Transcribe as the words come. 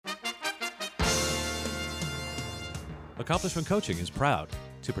Accomplishment Coaching is proud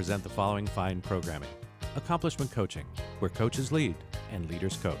to present the following fine programming. Accomplishment Coaching, where coaches lead and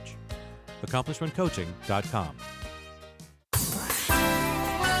leaders coach. AccomplishmentCoaching.com.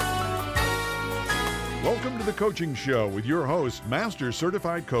 Welcome to The Coaching Show with your host, Master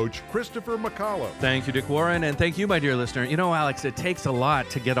Certified Coach Christopher McAuliffe. Thank you, Dick Warren, and thank you, my dear listener. You know, Alex, it takes a lot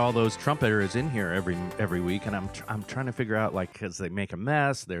to get all those trumpeters in here every week, and I'm trying to figure out, like, because they make a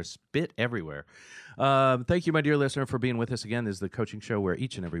mess, there's spit everywhere. Thank you, my dear listener, for being with us again. This is The Coaching Show, where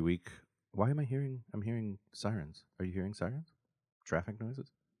each and every week, I'm hearing sirens. Are you hearing sirens? Traffic noises?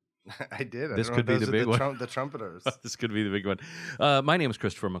 I did. This could be the big one. The trumpeters. This could be the big one. My name is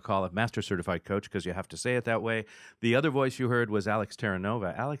Christopher McAuliffe, Master Certified Coach, because you have to say it that way. The other voice you heard was Alex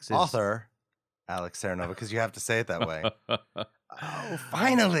Terranova. Alex is... Author Alex Terranova, because you have to say it that way. Oh,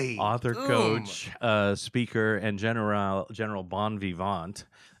 finally. Author, coach, speaker, and general bon vivant,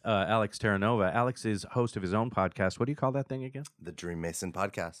 Alex Terranova. Alex is host of his own podcast. What do you call that thing again? The Dream Mason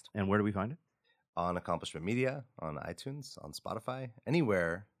Podcast. And where do we find it? On Accomplishment Media, on iTunes, on Spotify,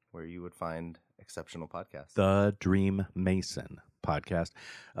 anywhere where you would find exceptional podcasts. The Dream Mason Podcast.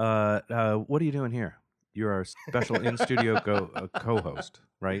 What are you doing here? You're our special in-studio co-host,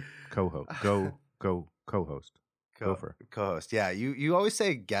 right? Co-host. Co-host. Gopher. Co-host. Yeah, you always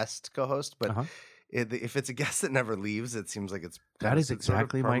say guest co-host, but if it's a guest that never leaves, it seems like it's that is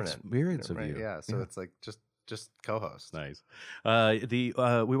exactly sort of my experience of you. Yeah, so it's like just co-host. Nice. We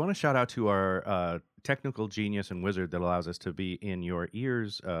want to shout out to our technical genius and wizard that allows us to be in your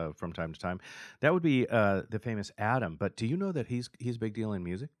ears from time to time. That would be the famous Adam. But do you know that he's a big deal in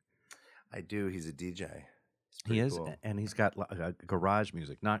music? I do. He's a DJ. He is, cool. And he's got garage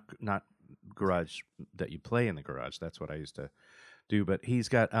music, not garage that you play in the garage. That's what I used to do. But he's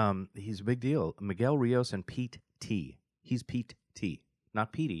got he's a big deal. Miguel Rios and Pete T. He's Pete T,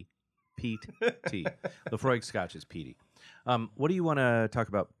 not Petey. Pete T. Lefroy Scotch is Petey. What do you want to talk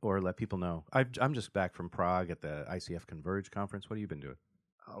about or let people know? I'm just back from Prague at the ICF Converge conference. What have you been doing?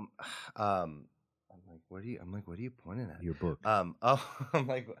 I'm like, what are you pointing at? Your book. I'm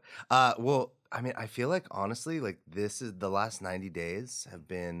like, well, I mean, I feel like honestly, like this is the last 90 days have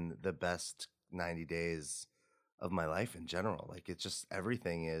been the best 90 days of my life in general. Like it's just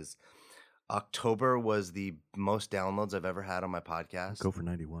everything is. October was the most downloads I've ever had on my podcast. Go for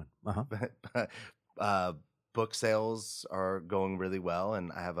 91. Book sales are going really well,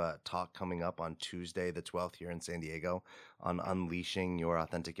 and I have a talk coming up on Tuesday, the 12th, here in San Diego on unleashing your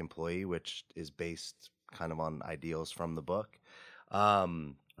authentic employee, which is based kind of on ideals from the book.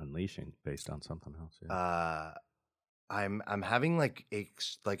 Unleashing based on something else. Yeah. I'm having like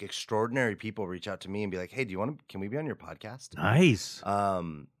extraordinary people reach out to me and be like, "Hey, can we be on your podcast?" Nice.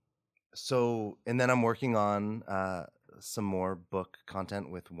 So, and then I'm working on some more book content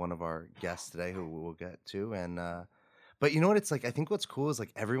with one of our guests today who we'll get to. And, but you know what? It's like, I think what's cool is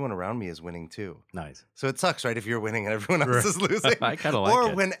like everyone around me is winning too. Nice. So it sucks, right? If you're winning and everyone else is losing. I kind of like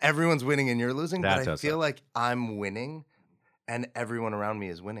or it. when everyone's winning and you're losing. That but I feel suck. like I'm winning and everyone around me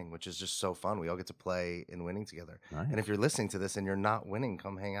is winning, which is just so fun. We all get to play in winning together. Nice. And if you're listening to this and you're not winning,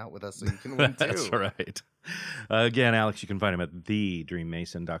 come hang out with us so you can win too. That's right. Again, Alex, you can find him at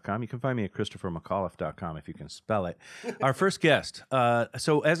thedreammason.com. You can find me at christophermcauliffe.com if you can spell it. Our first guest.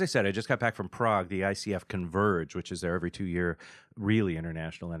 So as I said, I just got back from Prague, the ICF Converge, which is their every 2-year really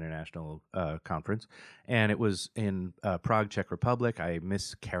international conference. And it was in Prague, Czech Republic. I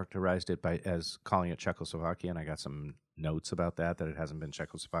mischaracterized it as calling it Czechoslovakia, and I got some notes about that it hasn't been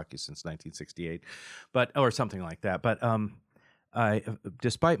Czechoslovakia since 1968, or something like that. But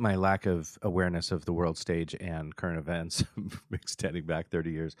despite my lack of awareness of the world stage and current events extending back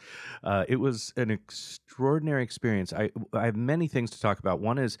 30 years, it was an extraordinary experience. I have many things to talk about.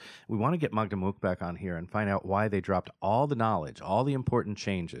 One is we want to get Magda Mook back on here and find out why they dropped all the knowledge, all the important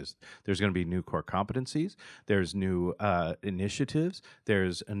changes. There's going to be new core competencies. There's new initiatives.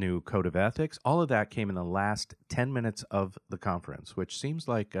 There's a new code of ethics. All of that came in the last 10 minutes of the conference, which seems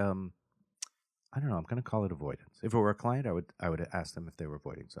like... I don't know. I'm going to call it avoidance. If it were a client, I would ask them if they were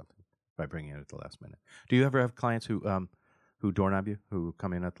avoiding something by bringing it at the last minute. Do you ever have clients who doorknob you, who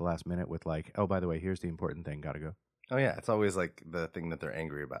come in at the last minute with like, oh, by the way, here's the important thing, got to go? Oh, yeah. It's always like the thing that they're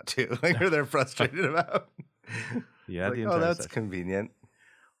angry about, too, like or they're frustrated about. Yeah, like, that's session. Convenient.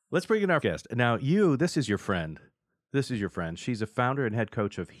 Let's bring in our guest. Now, this is your friend. She's a founder and head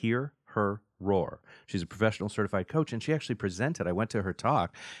coach of Hear Her Roar. She's a professional certified coach, and she actually presented. I went to her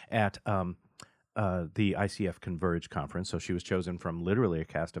talk at the ICF Converge conference. So she was chosen from literally a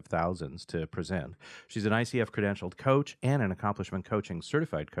cast of thousands to present. She's an ICF credentialed coach and an accomplishment coaching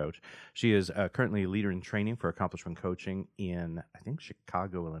certified coach. She is currently a leader in training for accomplishment coaching in, I think,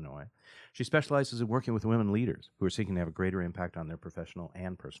 Chicago, Illinois. She specializes in working with women leaders who are seeking to have a greater impact on their professional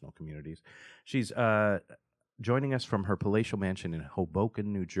and personal communities. She's joining us from her palatial mansion in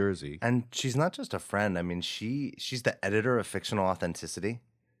Hoboken, New Jersey. And she's not just a friend. I mean, she's the editor of Fictional Authenticity.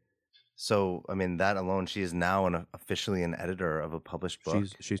 So, I mean, that alone, she is now officially an editor of a published book.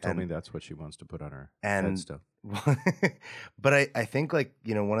 She's told me that's what she wants to put on her and headstone. But I think, like,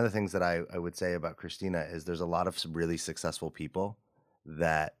 you know, one of the things that I would say about Christina is there's a lot of really successful people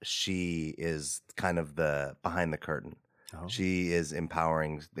that she is kind of the behind the curtain. Oh. She is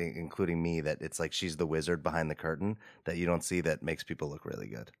empowering, including me, that it's like she's the wizard behind the curtain that you don't see that makes people look really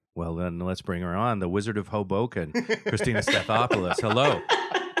good. Well, then let's bring her on, the Wizard of Hoboken, Christina Stathopoulos. Hello.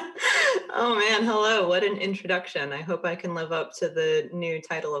 Oh, man. Hello. What an introduction. I hope I can live up to the new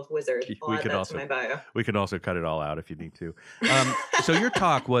title of wizard. I'll add that to my bio. We could also cut it all out if you need to. So your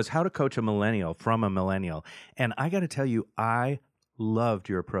talk was how to coach a millennial from a millennial. And I got to tell you, I loved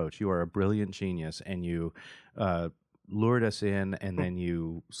your approach. You are a brilliant genius, and you lured us in, and then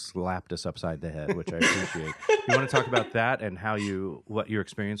you slapped us upside the head, which I appreciate. You want to talk about that and what your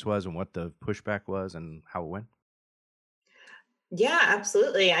experience was and what the pushback was and how it went? Yeah,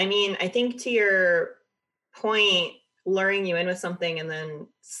 absolutely. I mean, I think to your point, luring you in with something and then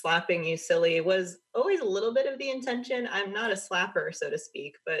slapping you silly was always a little bit of the intention. I'm not a slapper, so to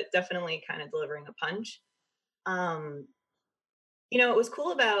speak, but definitely kind of delivering a punch. You know, what was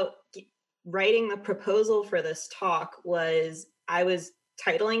cool about writing the proposal for this talk was I was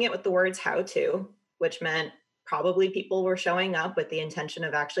titling it with the words how to, which meant probably people were showing up with the intention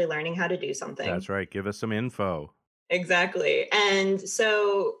of actually learning how to do something. That's right. Give us some info. Exactly. And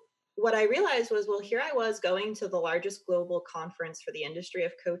so what I realized was, well, here I was going to the largest global conference for the industry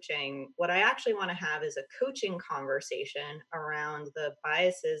of coaching. What I actually want to have is a coaching conversation around the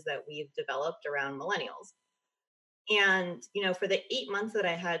biases that we've developed around millennials. And, you know, for the 8 months that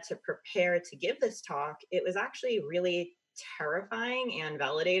I had to prepare to give this talk, it was actually really terrifying and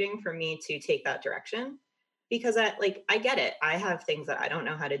validating for me to take that direction. Because I get it. I have things that I don't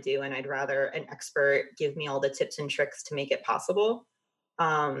know how to do, and I'd rather an expert give me all the tips and tricks to make it possible.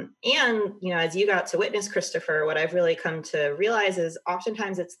 And, you know, as you got to witness, Christopher, what I've really come to realize is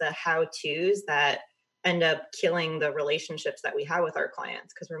oftentimes it's the how-tos that end up killing the relationships that we have with our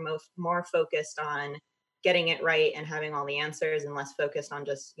clients, because we're more focused on getting it right and having all the answers and less focused on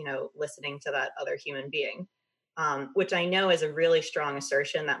just, you know, listening to that other human being. Which I know is a really strong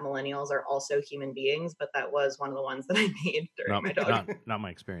assertion that millennials are also human beings, but that was one of the ones that I made during my talk. Not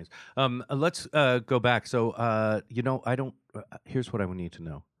my experience. Let's go back. So, you know, I don't. Here's what I would need to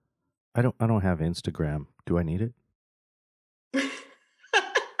know. I don't have Instagram. Do I need it?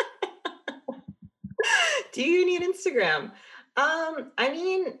 Do you need Instagram? I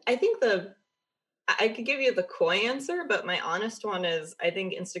mean, I think I could give you the coy answer, but my honest one is I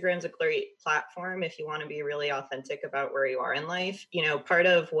think Instagram's a great platform if you want to be really authentic about where you are in life. You know, part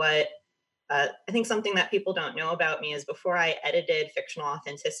of what I think something that people don't know about me is before I edited Fictional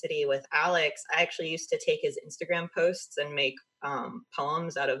Authenticity with Alex, I actually used to take his Instagram posts and make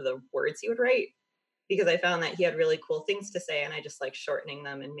poems out of the words he would write, because I found that he had really cool things to say, and I just like shortening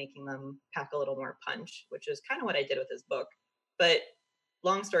them and making them pack a little more punch, which is kind of what I did with his book. But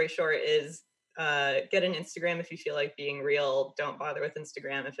long story short is, get an Instagram if you feel like being real. Don't bother with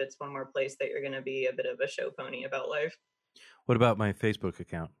Instagram if it's one more place that you're going to be a bit of a show pony about life. What about my Facebook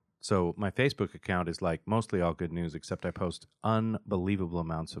account? So my Facebook account is like mostly all good news, except I post unbelievable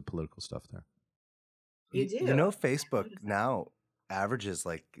amounts of political stuff there. You do? You know, Facebook now averages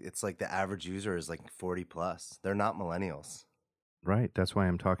it's like the average user is like 40 plus. They're not millennials. Right. That's why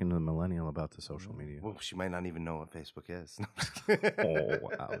I'm talking to the millennial about the social media. Well, she might not even know what Facebook is. Oh,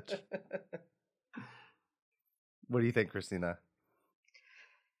 ouch. What do you think, Christina?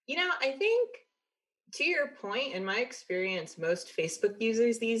 You know, I think to your point, in my experience, most Facebook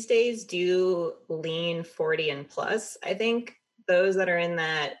users these days do lean 40 and plus. I think those that are in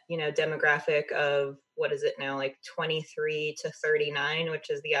that, you know, demographic of what is it now, like 23 to 39, which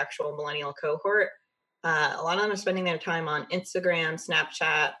is the actual millennial cohort, a lot of them are spending their time on Instagram,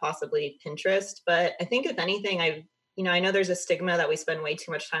 Snapchat, possibly Pinterest. But I think if anything, I know there's a stigma that we spend way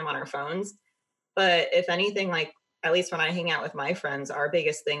too much time on our phones. But if anything, like, at least when I hang out with my friends, our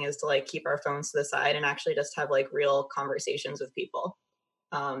biggest thing is to like keep our phones to the side and actually just have like real conversations with people.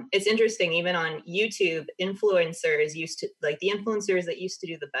 It's interesting, even on YouTube, influencers the influencers that used to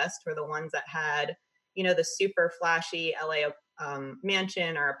do the best were the ones that had, you know, the super flashy LA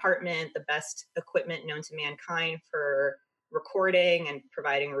mansion or apartment, the best equipment known to mankind for recording and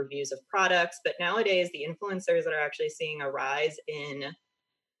providing reviews of products. But nowadays, the influencers that are actually seeing a rise in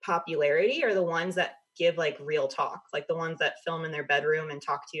popularity are the ones that give like real talk, like the ones that film in their bedroom and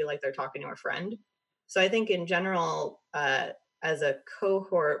talk to you like they're talking to a friend. So I think in general, as a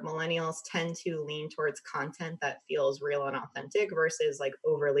cohort, millennials tend to lean towards content that feels real and authentic versus like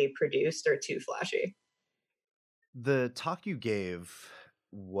overly produced or too flashy. The talk you gave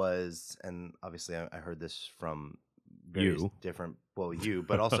was, and obviously I heard this from various You. different, well, you,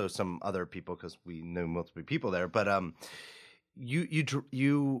 but also some other people because we know multiple people there. But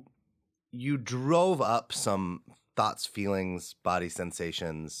you drove up some thoughts, feelings, body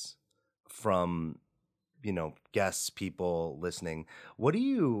sensations from guests, people listening. What do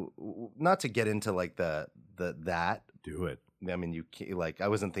you, not to get into like the that Do it. I mean, you can't, like, I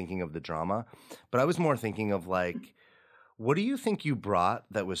wasn't thinking of the drama, but I was more thinking of like, what do you think you brought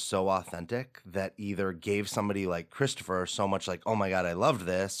that was so authentic that either gave somebody like Christopher so much like, oh my God, I loved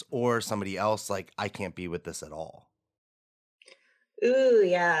this, or somebody else like, I can't be with this at all? Ooh,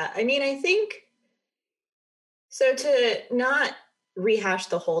 yeah. I mean, I think so, to not rehash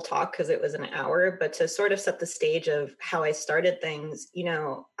the whole talk because it was an hour, but to sort of set the stage of how I started things,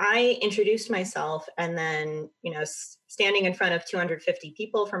 I introduced myself and then, standing in front of 250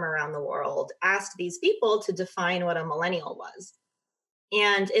 people from around the world, asked these people to define what a millennial was.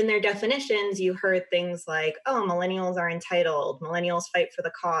 And in their definitions, you heard things like, oh, millennials are entitled, millennials fight for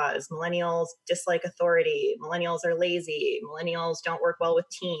the cause, millennials dislike authority, millennials are lazy, millennials don't work well with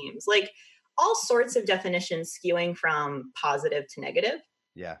teams. Like all sorts of definitions skewing from positive to negative.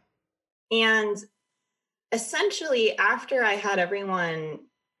 Yeah. And essentially, after I had everyone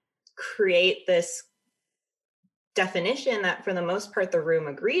create this definition that for the most part the room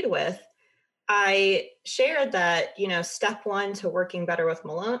agreed with, I shared that, step one to working better with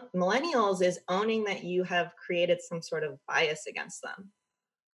millennials is owning that you have created some sort of bias against them.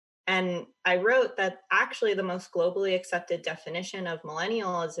 And I wrote that actually the most globally accepted definition of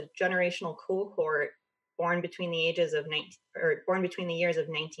millennial is a generational cohort born between the years of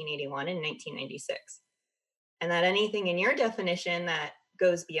 1981 and 1996. And that anything in your definition that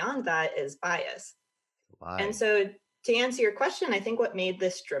goes beyond that is bias. Why? And so to answer your question, I think what made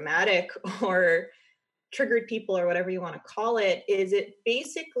this dramatic or triggered people or whatever you want to call it is it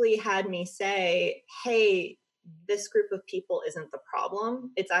basically had me say, hey, this group of people isn't the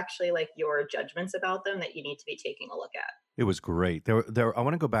problem. It's actually like your judgments about them that you need to be taking a look at. It was great. I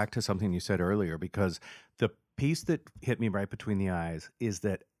want to go back to something you said earlier because the piece that hit me right between the eyes is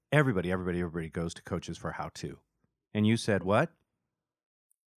that everybody goes to coaches for how to. And you said what?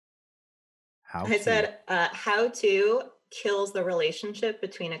 I said how to kills the relationship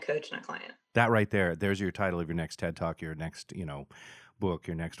between a coach and a client. That right there, there's your title of your next TED Talk, your next, book,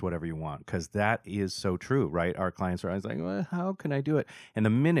 your next whatever you want, because that is so true, right? Our clients are always like, well, how can I do it? And the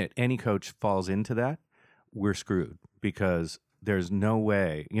minute any coach falls into that, we're screwed because there's no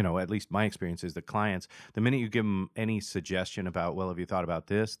way, at least my experience is the clients, the minute you give them any suggestion about, well, have you thought about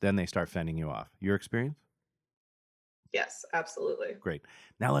this? Then they start fending you off. Your experience? Yes, absolutely. Great.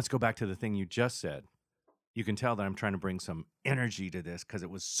 Now let's go back to the thing you just said. You can tell that I'm trying to bring some energy to this because it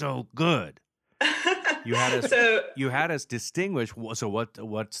was so good. You had us distinguish. So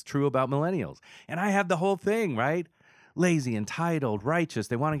what's true about millennials? And I had the whole thing, right? Lazy, entitled, righteous.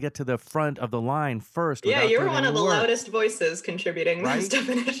 They want to get to the front of the line first. Yeah, you're one of the loudest voices contributing those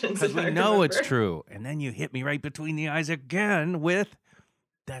definitions. Because we know it's true. And then you hit me right between the eyes again with,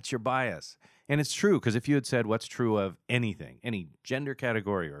 that's your bias. And it's true, because if you had said what's true of anything, any gender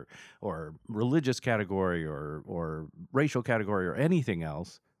category or religious category or racial category or anything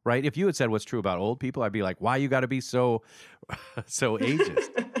else, right? If you had said what's true about old people, I'd be like, why you got to be so ageist?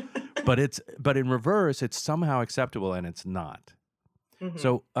 But in reverse, it's somehow acceptable and it's not. Mm-hmm.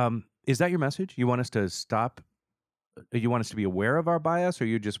 So is that your message? You want us to stop? You want us to be aware of our bias, or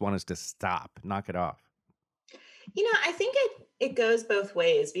you just want us to stop, knock it off? I think it goes both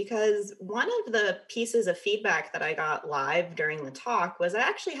ways, because one of the pieces of feedback that I got live during the talk was I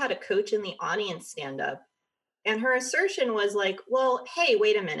actually had a coach in the audience stand up, and her assertion was like, well, hey,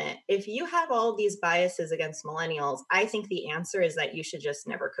 wait a minute. If you have all these biases against millennials, I think the answer is that you should just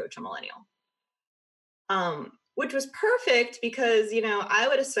never coach a millennial. Which was perfect because, I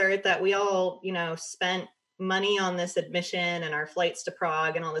would assert that we all, spent money on this admission and our flights to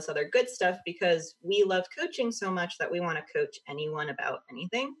Prague and all this other good stuff because we love coaching so much that we want to coach anyone about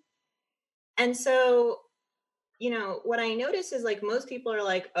anything. And so, what I notice is like most people are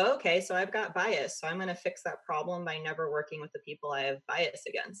like, oh, okay, so I've got bias, so I'm going to fix that problem by never working with the people I have bias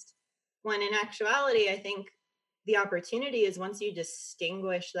against. When in actuality, I think the opportunity is once you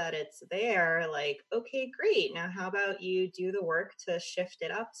distinguish that it's there, like, okay, great. Now, how about you do the work to shift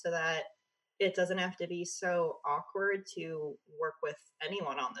it up so that it doesn't have to be so awkward to work with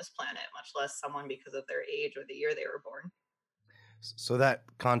anyone on this planet, much less someone because of their age or the year they were born. So that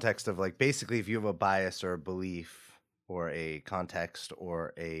context of like, basically, if you have a bias or a belief or a context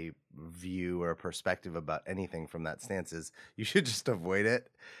or a view or a perspective about anything from that stance, is you should just avoid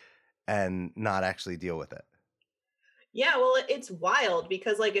it and not actually deal with it. Yeah, well, it's wild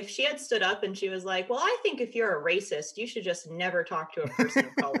because, like, if she had stood up and she was like, well, I think if you're a racist, you should just never talk to a person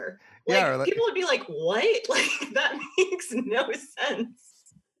of color. Like, people would be like, what? Like, that makes no sense.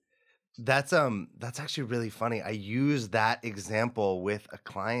 That's actually really funny. I used that example with a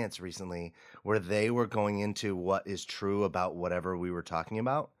client recently where they were going into what is true about whatever we were talking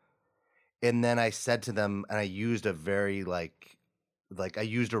about. And then I said to them, and I used a very like I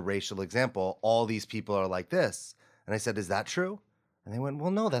used a racial example. All these people are like this. And I said, is that true? And they went,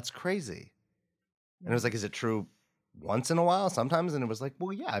 well, no, that's crazy. And it was like, is it true once in a while sometimes? And it was like,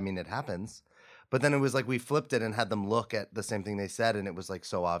 well, yeah, I mean, it happens. But then it was like we flipped it and had them look at the same thing they said. And it was like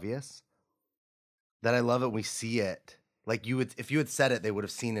so obvious that I love it. We see it. Like if you had said it, they would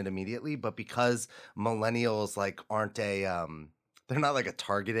have seen it immediately. But because millennials like aren't they're not like a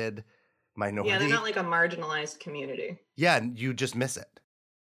targeted minority. Yeah, they're not like a marginalized community. Yeah, you just miss it.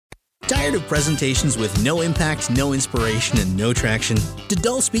 Tired of presentations with no impact, no inspiration, and no traction? Do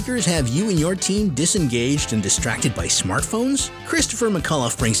dull speakers have you and your team disengaged and distracted by smartphones? Christopher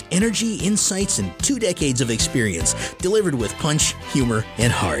McAuliffe brings energy, insights, and 2 decades of experience delivered with punch, humor,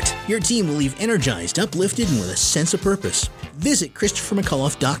 and heart. Your team will leave energized, uplifted, and with a sense of purpose. Visit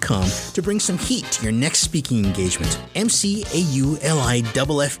ChristopherMcAuliffe.com to bring some heat to your next speaking engagement. McAuliffe.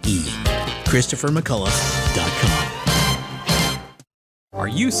 ChristopherMcAuliffe.com. Are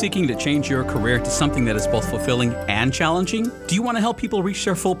you seeking to change your career to something that is both fulfilling and challenging? Do you want to help people reach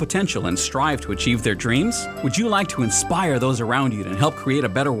their full potential and strive to achieve their dreams? Would you like to inspire those around you and help create a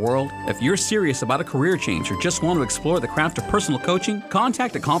better world? If you're serious about a career change or just want to explore the craft of personal coaching,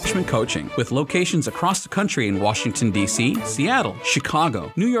 contact Accomplishment Coaching. With locations across the country in Washington, D.C., Seattle,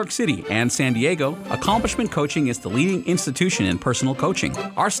 Chicago, New York City, and San Diego, Accomplishment Coaching is the leading institution in personal coaching.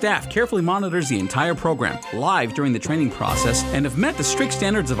 Our staff carefully monitors the entire program, live during the training process, and have met the strict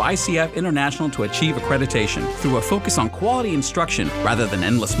standards of ICF International to achieve accreditation. Through a focus on quality instruction rather than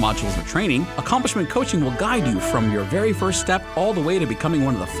endless modules of training, Accomplishment Coaching will guide you from your very first step all the way to becoming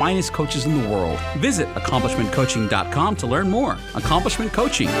one of the finest coaches in the world. Visit accomplishmentcoaching.com to learn more. Accomplishment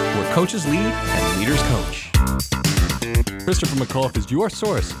Coaching, where coaches lead and leaders coach. Christopher McAuliffe is your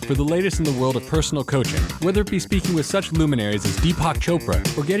source for the latest in the world of personal coaching. Whether it be speaking with such luminaries as Deepak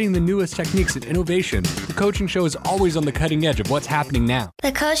Chopra or getting the newest techniques and innovation, the coaching show is always on the cutting edge of what's happening now.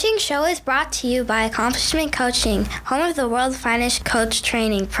 The coaching show is brought to you by Accomplishment Coaching, home of the world's finest coach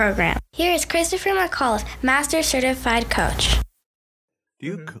training program. Here is Christopher McAuliffe, Master Certified Coach.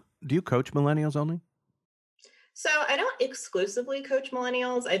 Do you coach millennials only? So I don't exclusively coach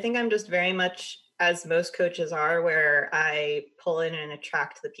millennials. I think I'm just very much, as most coaches are, where I pull in and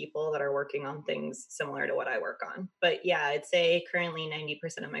attract the people that are working on things similar to what I work on. But yeah, I'd say currently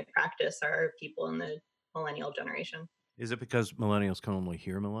 90% of my practice are people in the millennial generation. Is it because millennials can only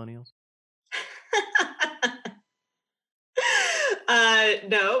hear millennials?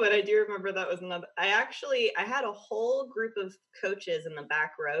 No, but I do remember that was another. I had a whole group of coaches in the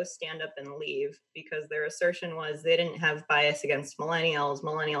back row stand up and leave because their assertion was they didn't have bias against millennials.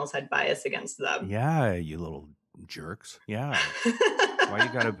 Millennials had bias against them. Yeah, you little jerks. Yeah.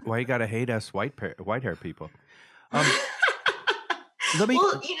 Why you gotta hate us white hair people? Well,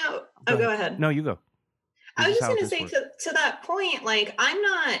 go ahead. No, you go. I was just going to say to that point, like, I'm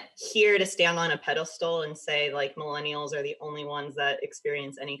not here to stand on a pedestal and say like millennials are the only ones that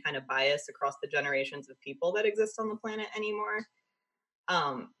experience any kind of bias across the generations of people that exist on the planet anymore.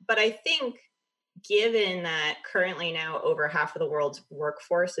 But I think given that currently now over half of the world's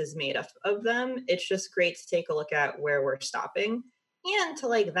workforce is made up of them, it's just great to take a look at where we're stopping. And to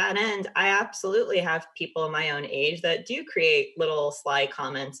like that end, I absolutely have people my own age that do create little sly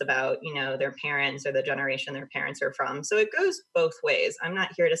comments about, their parents or the generation their parents are from. So it goes both ways. I'm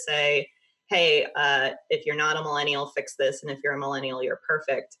not here to say, hey, if you're not a millennial, fix this. And if you're a millennial, you're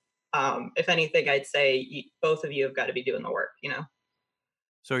perfect. If anything, I'd say both of you have got to be doing the work,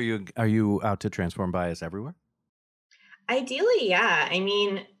 So are you out to transform bias everywhere? Ideally, yeah. I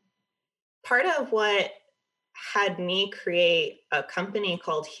mean, part of what had me create a company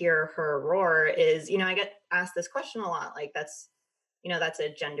called Hear Her Roar is, I get asked this question a lot, like that's a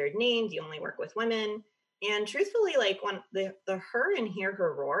gendered name. Do you only work with women? And truthfully, like when the her and Hear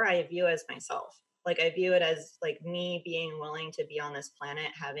Her Roar, I view as myself. Like I view it as like me being willing to be on this planet,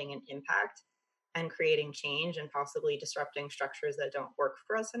 having an impact and creating change and possibly disrupting structures that don't work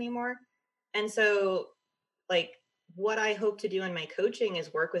for us anymore. And so like what I hope to do in my coaching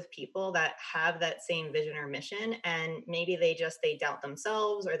is work with people that have that same vision or mission, and maybe they doubt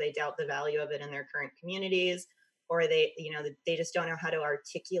themselves, or they doubt the value of it in their current communities, or they just don't know how to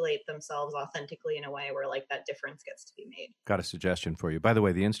articulate themselves authentically in a way where like that difference gets to be made. Got a suggestion for you. By the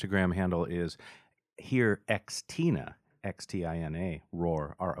way, the Instagram handle is here xtina, XTINA,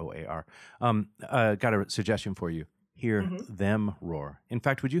 roar, ROAR. Got a suggestion for you. Hear them roar. In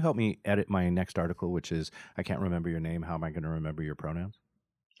fact, would you help me edit my next article, which is, I can't remember your name. How am I going to remember your pronouns?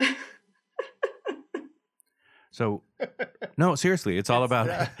 So, no, seriously, it's all about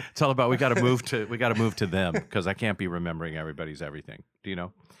we got to move to them, because I can't be remembering everybody's everything. Do you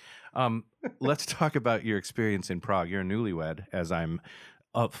know? Let's talk about your experience in Prague. You're a newlywed, as I'm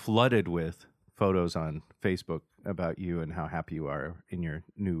flooded with photos on Facebook about you and how happy you are in your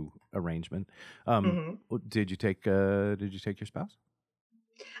new arrangement. Did you take your spouse?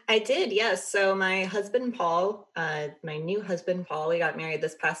 I did, yes. So my husband, Paul, my new husband, Paul, we got married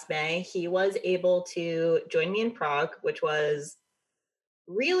this past May. He was able to join me in Prague, which was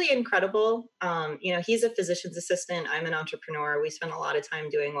really incredible. He's a physician's assistant. I'm an entrepreneur. We spend a lot of time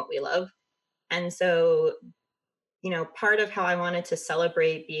doing what we love. And so, part of how I wanted to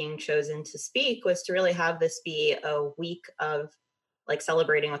celebrate being chosen to speak was to really have this be a week of like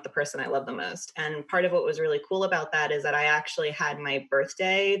celebrating with the person I love the most. And part of what was really cool about that is that I actually had my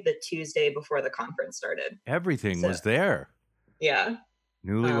birthday the Tuesday before the conference started. Everything was there. Yeah.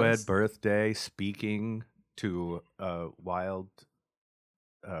 Newlywed, birthday, speaking to wild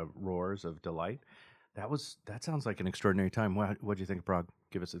roars of delight. That sounds like an extraordinary time. What do you think of Prague?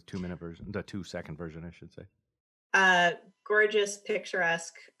 Give us a 2-minute version, the 2-second version, I should say. Gorgeous,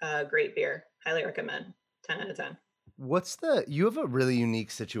 picturesque, great beer. Highly recommend. 10 out of 10. You have a really unique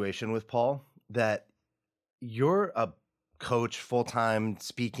situation with Paul, that you're a coach full-time,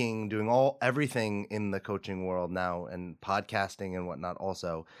 speaking, doing everything in the coaching world now, and podcasting and whatnot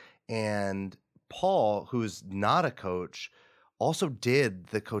also. And Paul, who's not a coach, also did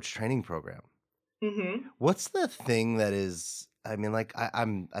the coach training program. Mm-hmm. What's the thing that is, I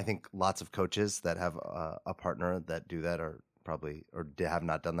think lots of coaches that have a partner that do that are probably, or have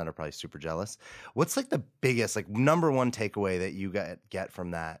not done that, are probably super jealous. What's like the biggest, like number one takeaway that you get from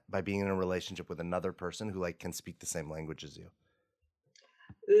that by being in a relationship with another person who like can speak the same language as you?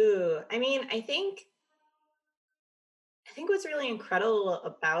 Ooh, I think what's really incredible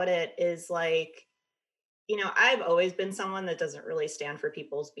about it is like, I've always been someone that doesn't really stand for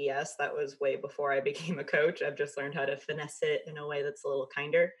people's BS. That was way before I became a coach. I've just learned how to finesse it in a way that's a little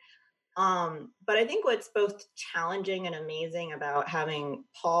kinder. But I think what's both challenging and amazing about having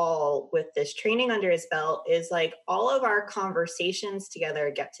Paul with this training under his belt is like all of our conversations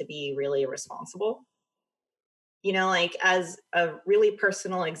together get to be really responsible. Like as a really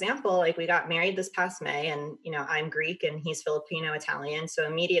personal example, like we got married this past May, and, I'm Greek and he's Filipino Italian. So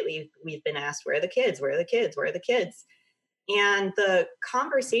immediately we've been asked, where are the kids? Where are the kids? Where are the kids? And the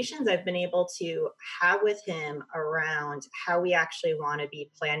conversations I've been able to have with him around how we actually want to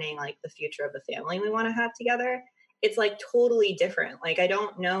be planning like the future of the family we want to have together, it's like totally different. Like I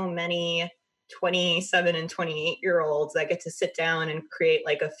don't know many 27 and 28-year-olds that get to sit down and create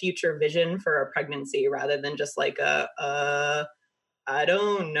like a future vision for a pregnancy rather than just like I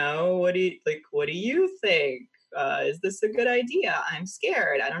don't know. What do you think? Is this a good idea? I'm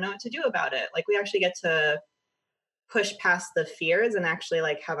scared. I don't know what to do about it. Like we actually get to push past the fears and actually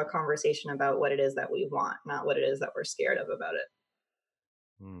like have a conversation about what it is that we want, not what it is that we're scared of about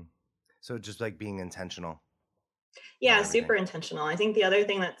it. So just like being intentional. Yeah, super intentional. I think the other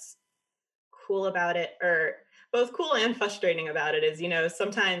thing that's cool about it, or both cool and frustrating about it, is,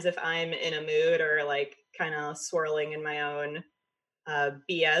 sometimes if I'm in a mood or like kind of swirling in my own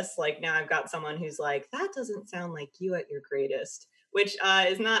BS, like now I've got someone who's like, that doesn't sound like you at your greatest, which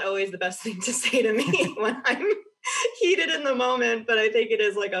is not always the best thing to say to me when I'm heated in the moment. But I think it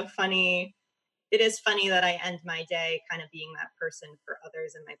is funny that I end my day kind of being that person for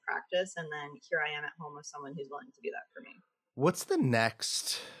others in my practice. And then here I am at home with someone who's willing to do that for me. What's the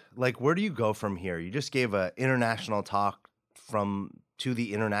next, like, where do you go from here? You just gave an international talk to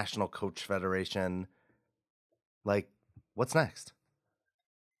the International Coach Federation. Like, what's next?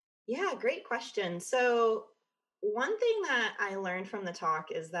 Yeah, great question. So one thing that I learned from the talk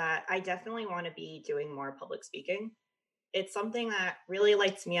is that I definitely want to be doing more public speaking. It's something that really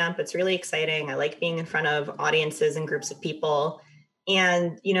lights me up. It's really exciting. I like being in front of audiences and groups of people.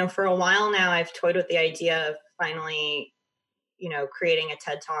 And, for a while now, I've toyed with the idea of finally, creating a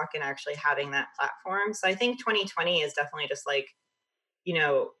TED Talk and actually having that platform. So I think 2020 is definitely just like,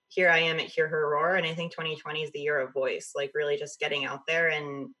 here I am at Hear Her Roar. And I think 2020 is the year of voice, like really just getting out there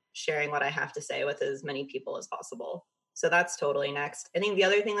and sharing what I have to say with as many people as possible. So that's totally next. I think the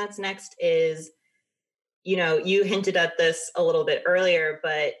other thing that's next is, you hinted at this a little bit earlier,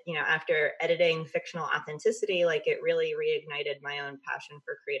 but, after editing Fictional Authenticity, like it really reignited my own passion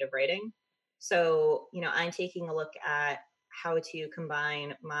for creative writing. So, I'm taking a look at how to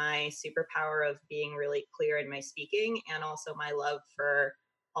combine my superpower of being really clear in my speaking and also my love for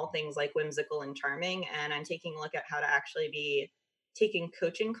all things like whimsical and charming. And I'm taking a look at how to actually be taking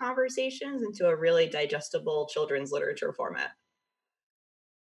coaching conversations into a really digestible children's literature format.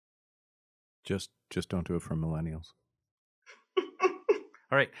 Just don't do it for millennials.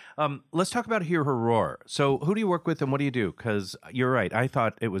 All right. Let's talk about Hear Her Roar. So who do you work with and what do you do? Because you're right. I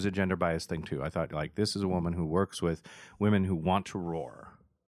thought it was a gender bias thing too. I thought like this is a woman who works with women who want to roar.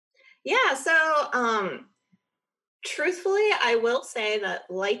 Yeah. So truthfully, I will say that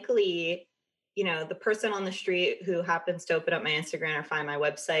likely, the person on the street who happens to open up my Instagram or find my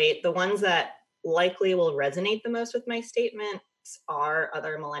website, the ones that likely will resonate the most with my statements are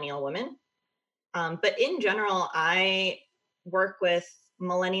other millennial women. But in general, I work with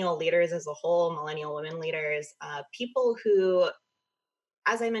millennial leaders as a whole, millennial women leaders, people who,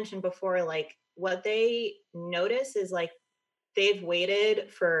 as I mentioned before, like what they notice is like they've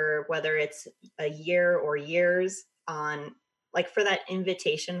waited for whether it's a year or years on like for that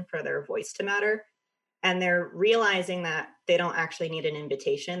invitation for their voice to matter. And they're realizing that they don't actually need an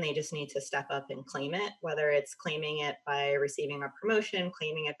invitation. They just need to step up and claim it, whether it's claiming it by receiving a promotion,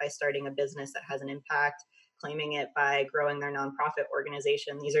 claiming it by starting a business that has an impact, claiming it by growing their nonprofit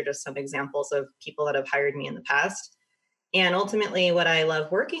organization. These are just some examples of people that have hired me in the past. And ultimately, what I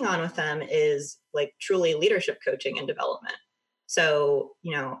love working on with them is like truly leadership coaching and development. So,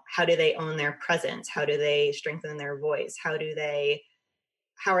 how do they own their presence? How do they strengthen their voice? How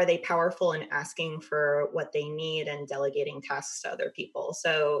are they powerful in asking for what they need and delegating tasks to other people?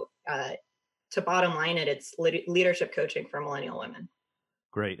 So to bottom line it, it's leadership coaching for millennial women.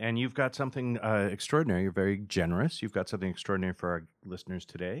 Great. And you've got something extraordinary. You're very generous. You've got something extraordinary for our listeners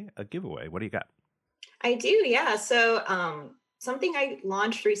today, a giveaway. What do you got? I do, yeah. So something I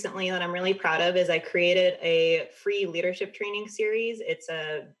launched recently that I'm really proud of is I created a free leadership training series. It's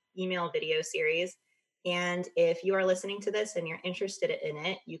a email video series. And if you are listening to this and you're interested in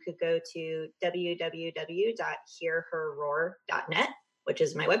it, you could go to www.hearherroar.net, which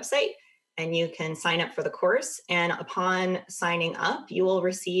is my website, and you can sign up for the course. And upon signing up, you will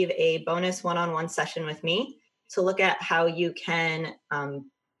receive a bonus one-on-one session with me to look at how you can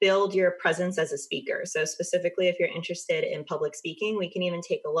build your presence as a speaker. So specifically, if you're interested in public speaking, we can even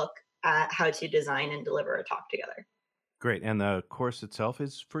take a look at how to design and deliver a talk together. Great. And the course itself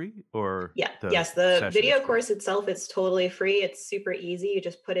is free or? Yes, the video course itself is totally free. It's super easy. You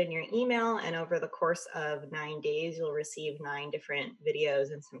just put in your email and over the course of 9 days, you'll receive 9 different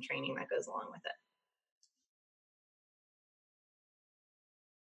videos and some training that goes along with it.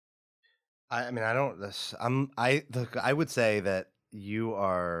 I would say that you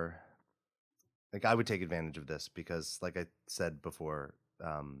are like, I would take advantage of this because like I said before,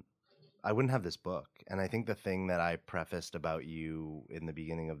 I wouldn't have this book. And I think the thing that I prefaced about you in the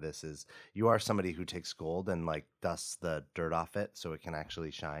beginning of this is you are somebody who takes gold and like dusts the dirt off it so it can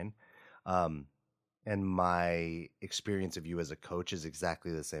actually shine. And my experience of you as a coach is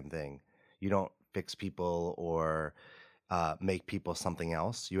exactly the same thing. You don't fix people or make people something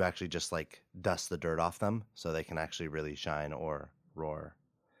else. You actually just like dust the dirt off them so they can actually really shine or roar.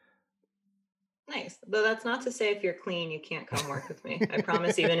 Nice. Though that's not to say if you're clean, you can't come work with me. I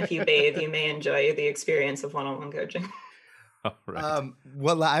promise even if you bathe, you may enjoy the experience of one-on-one coaching. All right.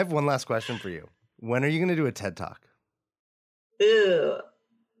 Well, I have one last question for you. When are you going to do a TED Talk? Ooh.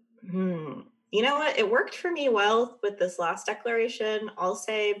 You know what? It worked for me well with this last declaration. I'll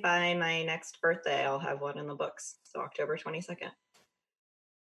say by my next birthday, I'll have one in the books. So October 22nd.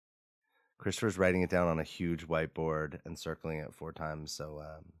 Christopher's writing it down on a huge whiteboard and circling it 4 times. So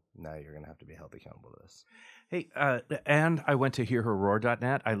now you're going to have to be held accountable to this. Hey, and I went to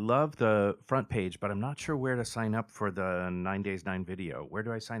hearherroar.net. I love the front page, but I'm not sure where to sign up for the 9 days, 9 video. Where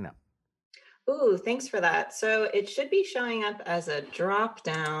do I sign up? Ooh, thanks for that. So it should be showing up as a drop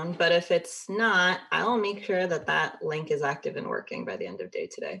down, but if it's not, I'll make sure that that link is active and working by the end of day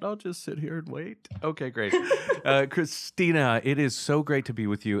today. I'll just sit here and wait. Okay, great. Christina, it is so great to be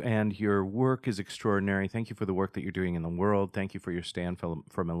with you, and your work is extraordinary. Thank you for the work that you're doing in the world. Thank you for your stand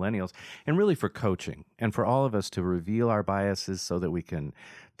for millennials, and really for coaching, and for all of us to reveal our biases so that we can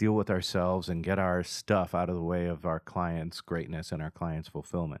deal with ourselves and get our stuff out of the way of our clients' greatness and our clients'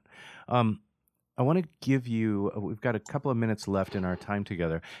 fulfillment. I want to give you, we've got a couple of minutes left in our time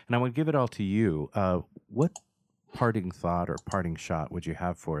together, and I want to give it all to you. What parting thought or parting shot would you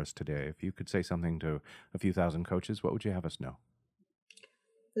have for us today? If you could say something to a few thousand coaches, what would you have us know?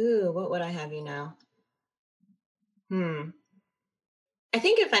 Ooh, what would I have you know? I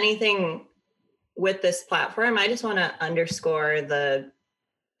think if anything with this platform, I just want to underscore the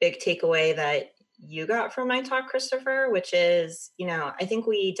big takeaway that you got from my talk, Christopher, which is, I think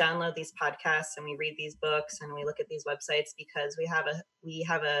we download these podcasts and we read these books and we look at these websites because we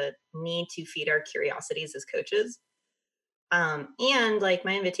have a need to feed our curiosities as coaches. And like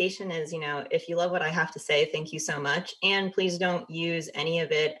my invitation is, if you love what I have to say, thank you so much. And please don't use any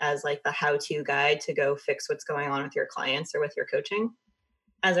of it as like the how-to guide to go fix what's going on with your clients or with your coaching.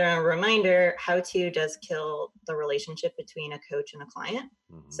 As a reminder, how-to does kill the relationship between a coach and a client.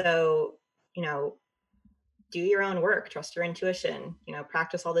 Mm-hmm. So, do your own work, trust your intuition,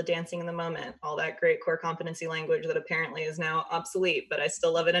 practice all the dancing in the moment, all that great core competency language that apparently is now obsolete, but I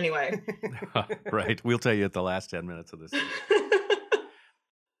still love it anyway. Right. We'll tell you at the last 10 minutes of this.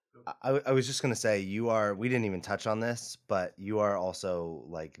 I was just going to say, we didn't even touch on this, but you are also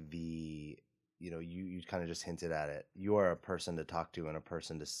like you kind of just hinted at it. You are a person to talk to and a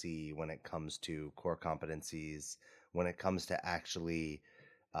person to see when it comes to core competencies, when it comes to actually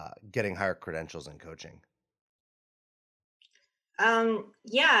getting higher credentials in coaching.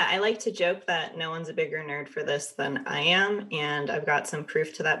 Yeah, I like to joke that no one's a bigger nerd for this than I am. And I've got some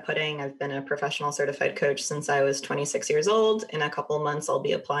proof to that pudding. I've been a professional certified coach since I was 26 years old. In a couple of months, I'll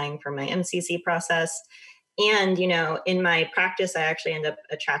be applying for my MCC process. And, in my practice, I actually end up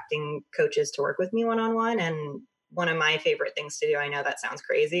attracting coaches to work with me one-on-one. And one of my favorite things to do, I know that sounds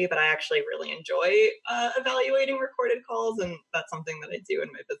crazy, but I actually really enjoy evaluating recorded calls. And that's something that I do in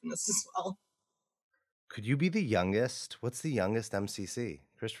my business as well. Could you be the youngest? What's the youngest MCC?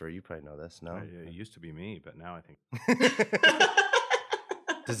 Christopher, you probably know this, no? It used to be me, but now I think.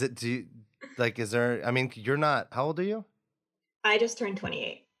 You're not, how old are you? I just turned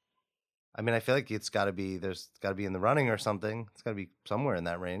 28. I mean, I feel like there's got to be in the running or something. It's got to be somewhere in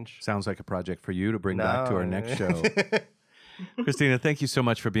that range. Sounds like a project for you to bring back to our next show. Christina, thank you so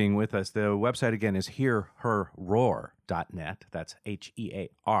much for being with us. The website again is hearherroar.net. That's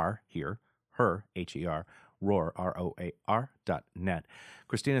HEAR, hear, her, HER, roar, ROAR.net.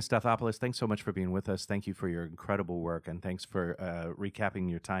 Christina Stathopoulos, thanks so much for being with us. Thank you for your incredible work, and thanks for recapping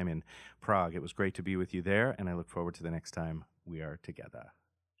your time in Prague. It was great to be with you there, and I look forward to the next time we are together.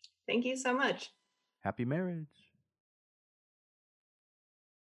 Thank you so much. Happy marriage.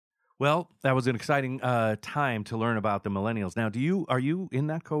 Well, that was an exciting time to learn about the Millennials. Now, are you in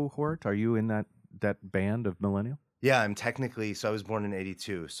that cohort? Are you in that band of Millennial? Yeah, I'm technically, so I was born in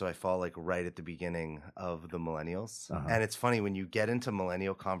 82, so I fall like right at the beginning of the Millennials. Uh-huh. And it's funny, when you get into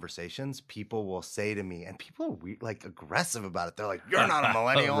Millennial conversations, people will say to me, and people are like aggressive about it. They're like, you're not a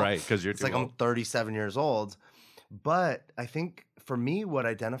Millennial. Right, because you're too old. I'm 37 years old. But I think for me, what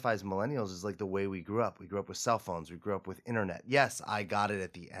identifies Millennials is like the way we grew up. We grew up with cell phones. We grew up with internet. Yes, I got it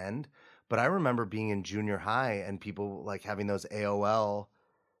at the end, but I remember being in junior high and people like having those AOL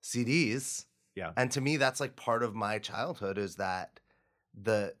CDs. Yeah. And to me, that's like part of my childhood is that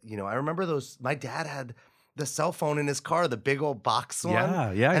I remember those, my dad had the cell phone in his car, the big old box one.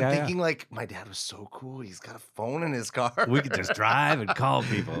 And thinking like, my dad was so cool. He's got a phone in his car. We could just drive and call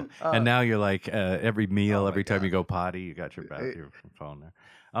people. And now you're like, every meal, every time you go potty, you got your phone there.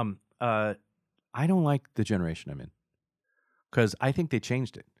 I don't like the generation I'm in because I think they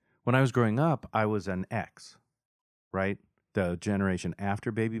changed it. When I was growing up, I was an X, right? The generation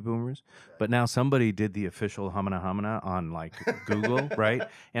after baby boomers, but now somebody did the official humana on like Google, right?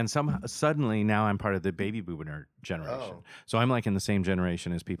 And suddenly now I'm part of the baby boomer generation. Oh. So I'm like in the same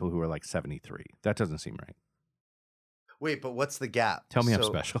generation as people who are like 73. That doesn't seem right. Wait, but what's the gap? Tell me I'm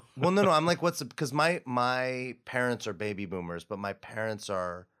special. Well, no, I'm like, because my parents are baby boomers, but my parents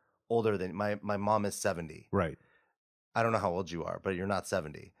are older than my mom is 70. Right. I don't know how old you are, but you're not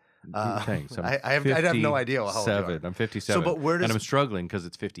 70. Thanks. I have no idea how old you are. I'm 57. So, but and I'm struggling because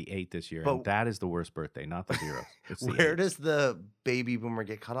it's 58 this year. And that is the worst birthday, not the zeros. Where does the baby boomer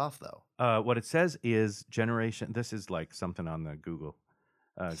get cut off, though? What it says is generation. This is like something on the Google.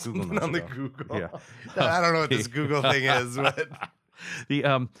 Google on the Google. Yeah. I don't know what this Google thing is, but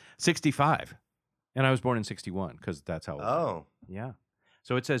the 65, and I was born in 61 because that's how old. Oh, yeah.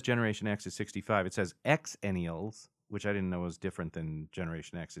 So it says Generation X is 65. It says Xennials, which I didn't know was different than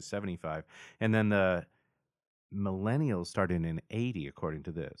Generation X, is 75. And then the Millennials started in 80, according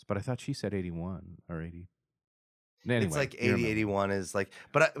to this. But I thought she said 81 or 80. Anyway, it's like you're a 80-81 is like,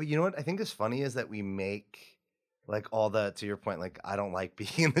 but you know what I think is funny is that we make like all the, to your point, like I don't like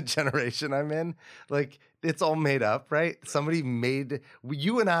being in the generation I'm in. Like it's all made up, right? Somebody made,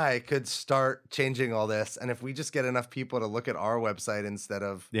 you and I could start changing all this. And if we just get enough people to look at our website instead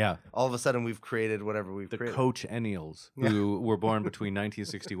of, all of a sudden we've created whatever we've created. The Coach-ennials who were born between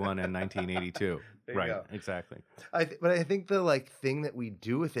 1961 and 1982. Right, go. Exactly. But I think the like thing that we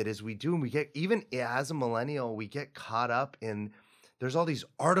do with it is we do, and we get, even as a millennial, we get caught up in, there's all these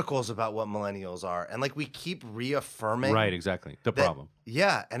articles about what millennials are. And like we keep reaffirming. Right, exactly. The problem.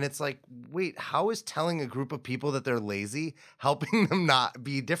 Yeah. And it's like, wait, how is telling a group of people that they're lazy helping them not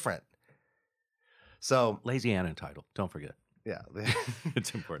be different? So lazy and entitled. Don't forget. Yeah.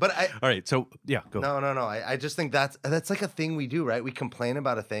 It's important. But all right. So yeah, go. No. I just think that's like a thing we do, right? We complain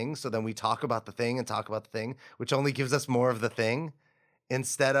about a thing. So then we talk about the thing and talk about the thing, which only gives us more of the thing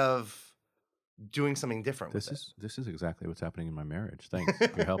instead of doing something different. This is exactly what's happening in my marriage. Thanks.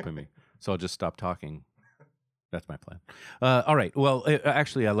 You're helping me. So I'll just stop talking. That's my plan. All right. Well,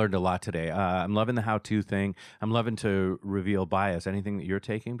 actually, I learned a lot today. I'm loving the how-to thing. I'm loving to reveal bias. Anything that you're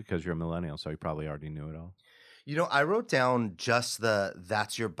taking, because you're a millennial, so you probably already knew it all. You know, I wrote down just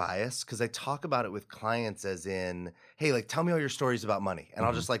that's your bias, because I talk about it with clients as in, hey, like, tell me all your stories about money. And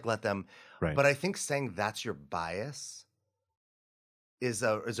I'll just like let them. Right. But I think saying that's your bias is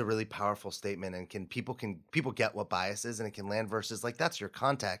a really powerful statement, and people get what bias is, and it can land versus like that's your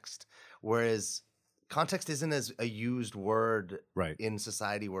context. Whereas context isn't as a used word in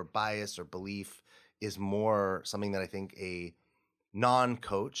society, where bias or belief is more something that I think a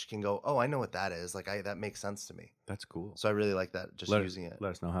non-coach can go, oh, I know what that is. Like that makes sense to me. That's cool. So I really like that, using it. Let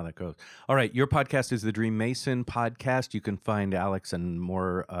us know how that goes. All right. Your podcast is the Dream Mason podcast. You can find Alex and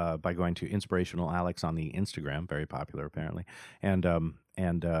more by going to Inspirational Alex on the Instagram, very popular apparently, and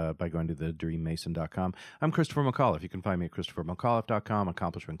by going to thedreammason.com. I'm Christopher McAuliffe. You can find me at ChristopherMcAuliffe.com,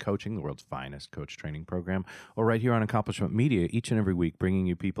 Accomplishment Coaching, the world's finest coach training program, or right here on Accomplishment Media each and every week, bringing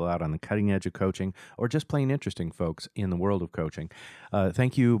you people out on the cutting edge of coaching or just plain interesting folks in the world of coaching.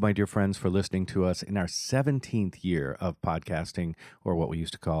 Thank you, my dear friends, for listening to us in our 17th year of podcasting, or what we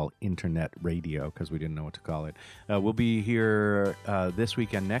used to call internet radio, because we didn't know what to call it. We'll be here this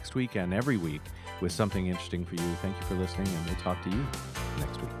week and next week and every week with something interesting for you. Thank you for listening, and we'll talk to you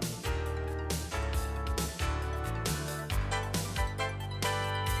next week.